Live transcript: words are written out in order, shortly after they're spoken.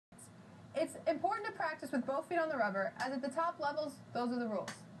It's important to practice with both feet on the rubber, as at the top levels, those are the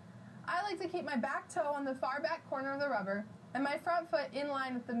rules. I like to keep my back toe on the far back corner of the rubber and my front foot in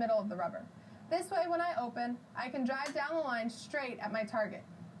line with the middle of the rubber. This way, when I open, I can drive down the line straight at my target.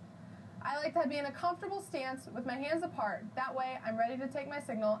 I like to be in a comfortable stance with my hands apart. That way, I'm ready to take my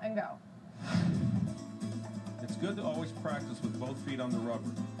signal and go. It's good to always practice with both feet on the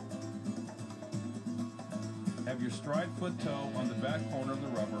rubber. Have your stride foot toe on the back corner of the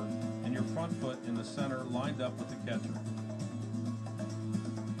rubber and your front foot in the center lined up with the catcher.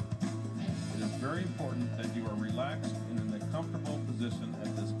 It is very important that you are